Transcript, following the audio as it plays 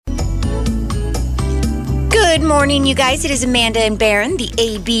Good morning, you guys. It is Amanda and Barron, the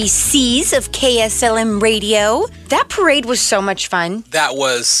ABCs of KSLM Radio. That parade was so much fun. That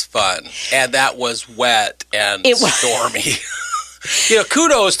was fun, and that was wet and stormy.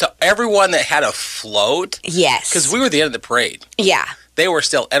 Kudos to everyone that had a float. Yes. Because we were at the end of the parade. Yeah. They were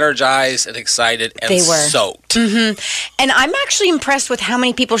still energized and excited and soaked. Mm-hmm. And I'm actually impressed with how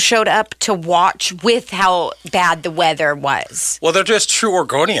many people showed up to watch with how bad the weather was. Well, they're just true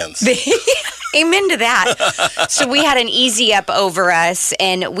Oregonians. Amen to that. So we had an easy up over us,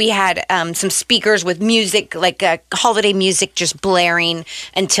 and we had some speakers with music, like holiday music, just blaring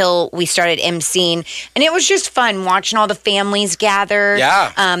until we started emceeing. And it was just fun watching all the families gather.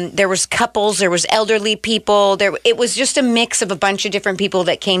 Yeah. There was couples, there was elderly people. It was just a mix of a bunch of different people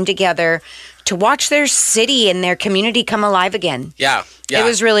that came together to watch their city and their community come alive again. Yeah. It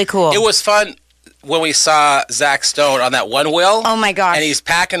was really cool. It was fun when we saw Zach Stone on that one wheel. Oh, my gosh. And he's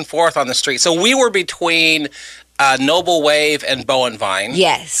back and forth on the street. So we were between Noble Wave and Bow and Vine.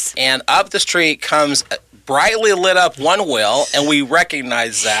 Yes. And up the street comes a brightly lit up one wheel, and we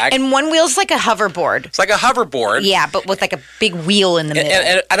recognize Zach. And one wheel's like a hoverboard. It's like a hoverboard. Yeah, but with like a big wheel in the middle.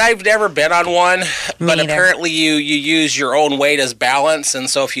 And I've never been on one, but neither. Apparently you use your own weight as balance, and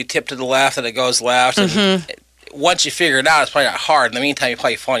so if you tip to the left, then it goes left. And once you figure it out, it's probably not hard. In the meantime, you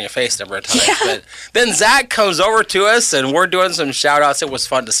probably fall on your face a number of times. Yeah. But then Zach comes over to us, and we're doing some shout-outs. It was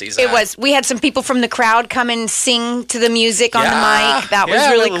fun to see Zach. It was. We had some people from the crowd come and sing to the music on the mic. That was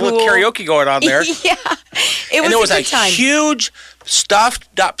really cool. A little karaoke going on there. Yeah. It was and there was a good time. Huge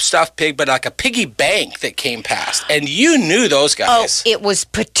not stuffed pig, but like a piggy bank that came past. And you knew those guys. Oh, it was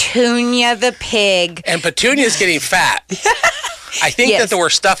Petunia the pig. And Petunia's getting fat. I think that they were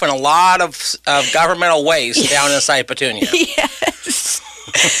stuffing a lot of governmental waste down inside Petunia. Yes.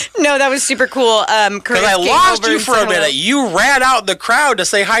 No, that was super cool. Because I lost you for a minute. You ran out in the crowd to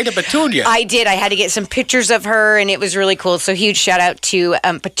say hi to Petunia. I did. I had to get some pictures of her, and it was really cool. So huge shout out to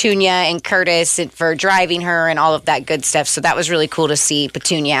Petunia and Curtis for driving her and all of that good stuff. So that was really cool to see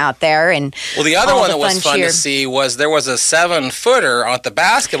Petunia out there. And well, the other one that was fun to see was there was a 7-footer on the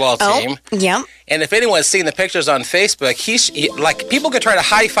basketball team. Yeah. And if anyone's seen the pictures on Facebook, like people could try to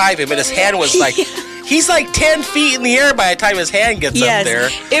high five him, but his hand was like. He's like 10 feet in the air by the time his hand gets up there.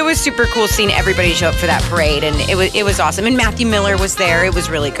 It was super cool seeing everybody show up for that parade, and it was awesome. And Matthew Miller was there. It was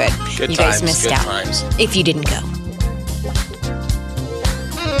really good. You guys missed out if you didn't go.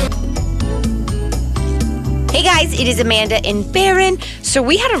 Hey guys, it is Amanda and Barron. So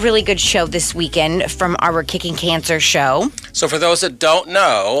we had a really good show this weekend from our Kicking Cancer show. So for those that don't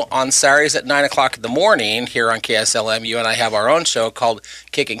know, on Saturdays at 9 o'clock in the morning here on KSLM, you and I have our own show called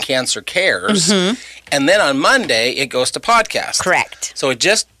Kicking Cancer Cares. Mm-hmm. And then on Monday, it goes to podcast. Correct. So it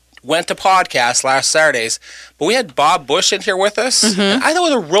just went to podcast last Saturdays. But we had Bob Bush in here with us. Mm-hmm. And I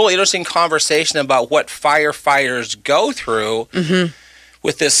thought it was a really interesting conversation about what firefighters go through. Mm-hmm.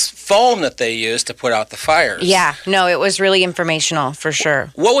 With this foam that they use to put out the fires. Yeah, no, it was really informational for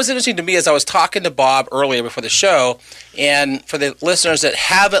sure. What was interesting to me is I was talking to Bob earlier before the show, and for the listeners that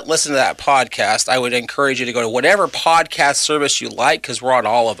haven't listened to that podcast, I would encourage you to go to whatever podcast service you like, because we're on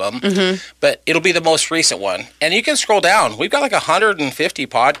all of them, but it'll be the most recent one. And you can scroll down. We've got like 150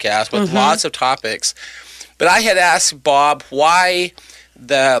 podcasts with lots of topics. But I had asked Bob why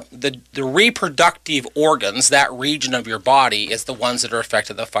the reproductive organs, that region of your body, is the ones that are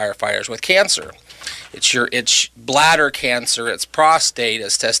affected by firefighters with cancer. It's bladder cancer, it's prostate,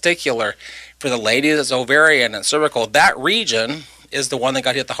 it's testicular. For the ladies, it's ovarian and cervical. That region is the one that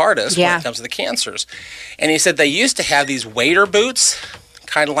got hit the hardest when it comes to the cancers. And he said they used to have these wader boots,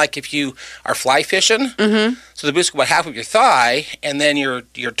 kind of like if you are fly fishing. Mm-hmm. So the boots go about half of your thigh, and then your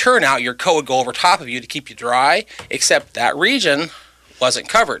turnout, your coat would go over top of you to keep you dry, except that region wasn't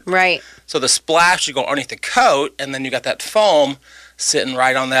covered. Right. So the splash would go underneath the coat, and then you got that foam sitting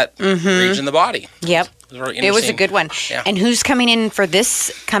right on that region of the body. Yep. It was a good one. Yeah. And who's coming in for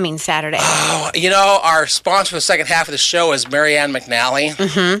this coming Saturday? Oh, our sponsor for the second half of the show is Marianne McNally.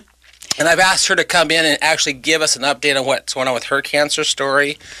 Mm-hmm. And I've asked her to come in and actually give us an update on what's going on with her cancer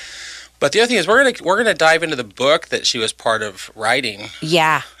story. But the other thing is we're gonna dive into the book that she was part of writing.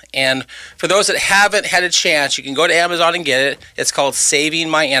 Yeah. And for those that haven't had a chance, you can go to Amazon and get it. It's called Saving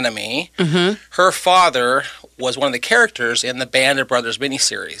My Enemy. Mm-hmm. Her father was one of the characters in the Band of Brothers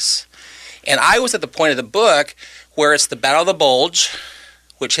miniseries. And I was at the point of the book where it's the Battle of the Bulge,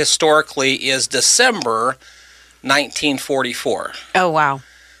 which historically is December 1944. Oh, wow.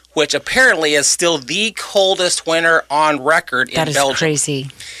 which apparently is still the coldest winter on record in Belgium. That is crazy.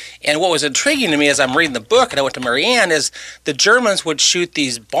 And what was intriguing to me as I'm reading the book, and I went to Marianne, is the Germans would shoot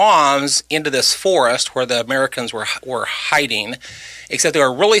these bombs into this forest where the Americans were hiding, except they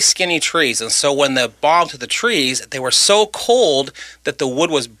were really skinny trees. And so when the bomb hit the trees, they were so cold that the wood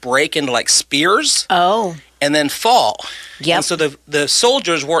was break into like spears. Oh. And then fall. Yep. And so the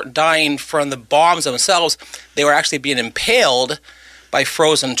soldiers weren't dying from the bombs themselves. They were actually being impaled by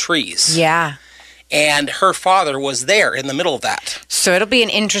frozen trees. Yeah. And her father was there in the middle of that. So it'll be an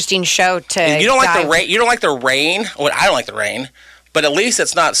interesting show to. And you don't like the rain. You don't like the rain. Well, I don't like the rain. But at least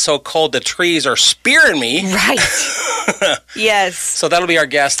it's not so cold the trees are spearing me. Right. Yes. So that'll be our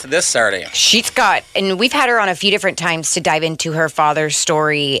guest this Saturday. She's got, and we've had her on a few different times to dive into her father's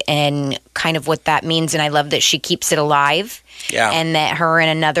story and kind of what that means. And I love that she keeps it alive. Yeah. And that her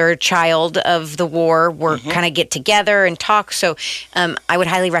and another child of the war were kind of get together and talk. So I would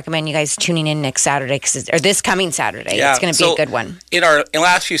highly recommend you guys tuning in next Saturday, or this coming Saturday. Yeah. It's going to be a good one. In the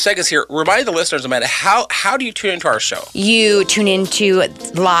last few seconds here, remind the listeners, Amanda, how do you tune into our show? You tune into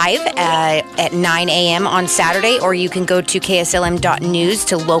live at 9 a.m. on Saturday, or you can go to kslm.news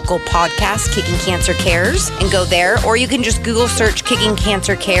to local podcast, Kicking Cancer Cares, and go there. Or you can just Google search Kicking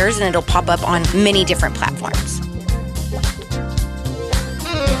Cancer Cares, and it'll pop up on many different platforms.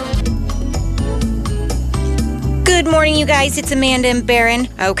 Good morning, you guys. It's Amanda and Barron.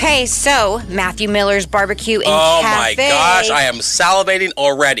 Okay, so Matthew Miller's Barbecue and Cafe. Oh my gosh, I am salivating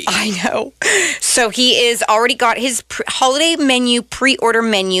already. I know. So he is already got his holiday menu, pre-order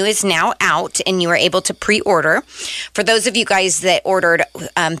menu is now out, and you are able to pre-order. For those of you guys that ordered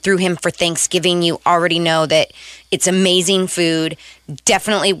through him for Thanksgiving, you already know that it's amazing food.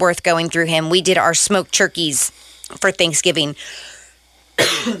 Definitely worth going through him. We did our smoked turkeys for Thanksgiving.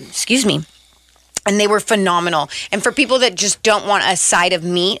 Excuse me. And they were phenomenal. And for people that just don't want a side of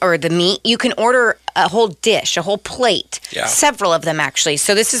meat or the meat, you can order a whole dish, a whole plate. Yeah. Several of them, actually.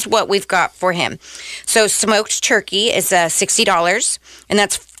 So this is what we've got for him. So smoked turkey is $60, and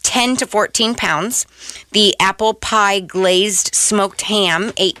that's 10 to 14 pounds. The apple pie glazed smoked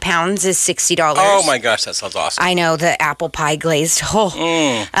ham, 8 pounds, is $60. Oh my gosh, that sounds awesome. I know, the apple pie glazed.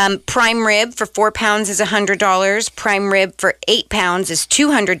 Prime rib for 4 pounds is $100. Prime rib for 8 pounds is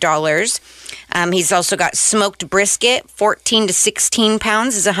 $200. He's also got smoked brisket, 14 to 16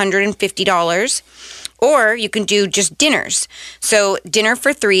 pounds is $150. Or you can do just dinners. So dinner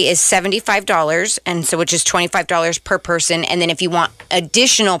for 3 is $75, and so which is $25 per person. And then if you want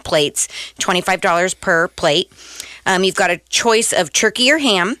additional plates, $25 per plate. You've got a choice of turkey or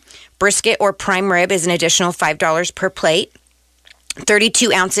ham. Brisket or prime rib is an additional $5 per plate.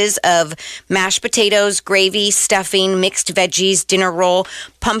 32 ounces of mashed potatoes, gravy, stuffing, mixed veggies, dinner roll,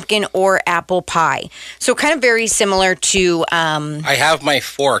 pumpkin or apple pie. So kind of very similar to... I have my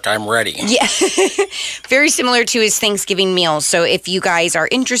fork. I'm ready. Yeah. Very similar to his Thanksgiving meals. So if you guys are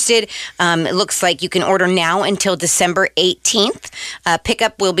interested, it looks like you can order now until December 18th.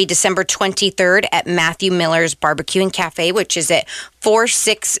 Pickup will be December 23rd at Matthew Miller's Barbecue and Cafe, which is at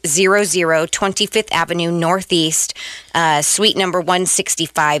 4600 25th Avenue Northeast, suite number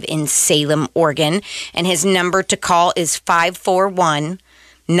 165 in Salem, Oregon. And his number to call is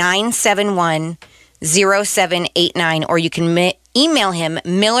 541-971-0789, or you can email him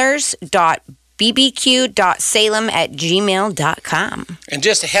millers.bbq.salem@gmail.com. And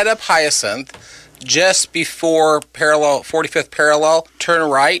just head up Hyacinth, just before 45th parallel, turn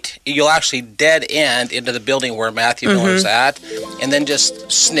right. You'll actually dead end into the building where Matthew Miller's at, and then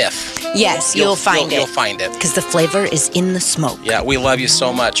just sniff. Yes, you'll find it. You'll find it. Because the flavor is in the smoke. Yeah, we love you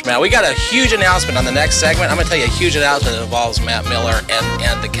so much, Matt. We got a huge announcement on the next segment. I'm going to tell you a huge announcement that involves Matt Miller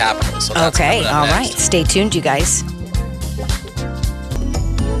and the Capitol. So that's okay, all right. Stay tuned, you guys.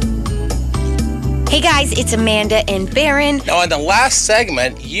 Hey guys, it's Amanda and Barron. Now, in the last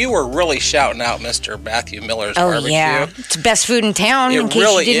segment, you were really shouting out Mr. Matthew Miller's Barbecue. Oh, yeah. It's the best food in town, in case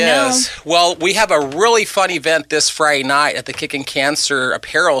really you didn't know. Well, we have a really fun event this Friday night at the Kicking Cancer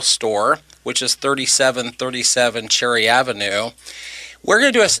Apparel Store, which is 3737 Cherry Avenue. We're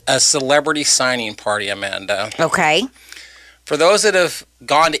going to do a celebrity signing party, Amanda. Okay. For those that have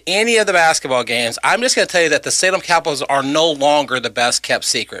gone to any of the basketball games, I'm just going to tell you that the Salem Capitals are no longer the best kept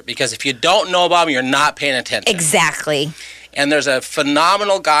secret, because if you don't know about them, you're not paying attention. Exactly. And there's a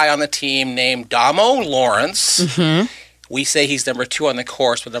phenomenal guy on the team named Damo Lawrence. Mm-hmm. We say he's number 2 on the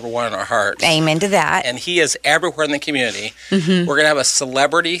course, but number 1 in our hearts. Amen to that. And he is everywhere in the community. Mm-hmm. We're going to have a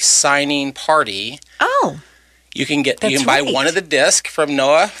celebrity signing party. Oh. You can buy one of the discs from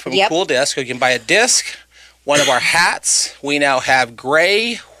Noah, from Cool Disc. You can buy a disc. One of our hats. We now have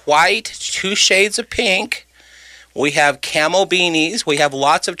gray, white, 2 shades of pink. We have camo beanies. We have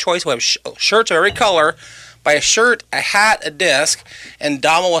lots of choice. We have shirts of every color. Buy a shirt, a hat, a disc, and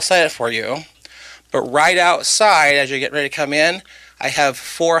Dama will set it for you. But right outside, as you get ready to come in, I have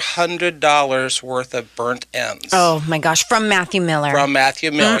 $400 worth of burnt ends. Oh, my gosh. From Matthew Miller. From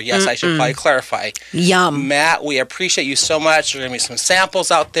Matthew Miller. Yes, I should probably clarify. Yum. Matt, we appreciate you so much. There's going to be some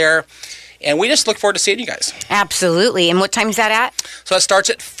samples out there. And we just look forward to seeing you guys. Absolutely. And what time is that at? So it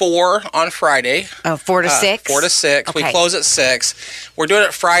starts at 4 on Friday. Oh, 4 to 6? 4 to 6. Okay. We close at 6. We're doing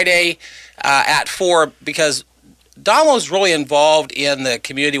it Friday at 4 because Damo's really involved in the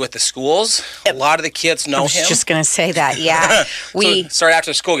community with the schools. A lot of the kids know him. I was just going to say that, yeah. We start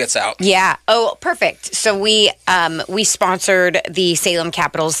after school gets out. Yeah. Oh, perfect. So we sponsored the Salem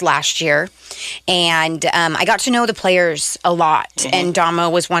Capitals last year, and I got to know the players a lot, and Damo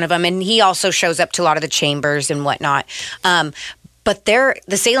was one of them, and he also shows up to a lot of the chambers and whatnot. But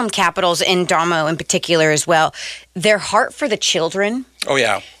the Salem Capitals, and Damo in particular as well, their heart for the children. Oh,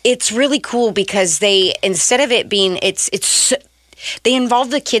 yeah. It's really cool because they, instead of it being, they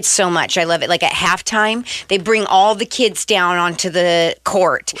involve the kids so much. I love it. Like at halftime, they bring all the kids down onto the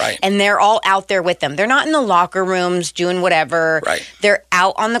court. Right. And they're all out there with them. They're not in the locker rooms doing whatever. Right. They're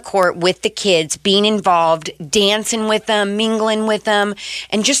out on the court with the kids, being involved, dancing with them, mingling with them,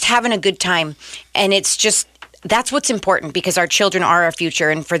 and just having a good time. And it's just, that's what's important because our children are our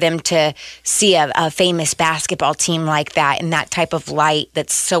future, and for them to see a famous basketball team like that in that type of light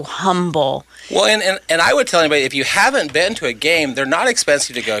that's so humble. Well, and I would tell anybody, if you haven't been to a game, they're not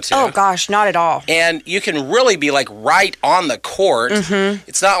expensive to go to. Oh, gosh, not at all. And you can really be like right on the court.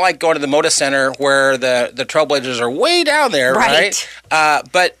 It's not like going to the Moda Center where the Trailblazers are way down there, right?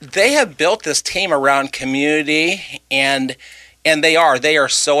 But they have built this team around community, and they are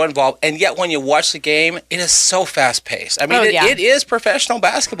so involved. And yet when you watch the game, it is so fast-paced. I mean, it is professional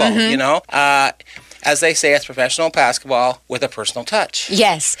basketball, you know. As they say, it's professional basketball with a personal touch.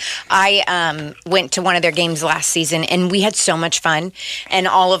 Yes. I went to one of their games last season, and we had so much fun. And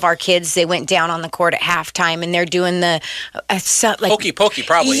all of our kids, they went down on the court at halftime, and they're doing the... Pokey pokey,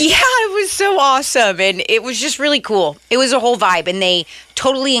 probably. Yeah, it was so awesome. And it was just really cool. It was a whole vibe, and they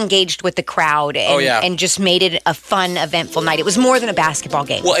totally engaged with the crowd and just made it a fun, eventful night. It was more than a basketball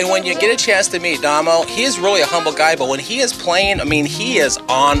game. Well, and when you get a chance to meet Damo, he is really a humble guy, but when he is playing, I mean, he is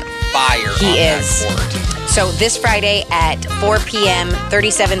on fire. He is. That court. So this Friday at 4 p.m.,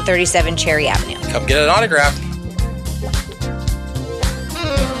 3737 Cherry Avenue. Come get an autograph.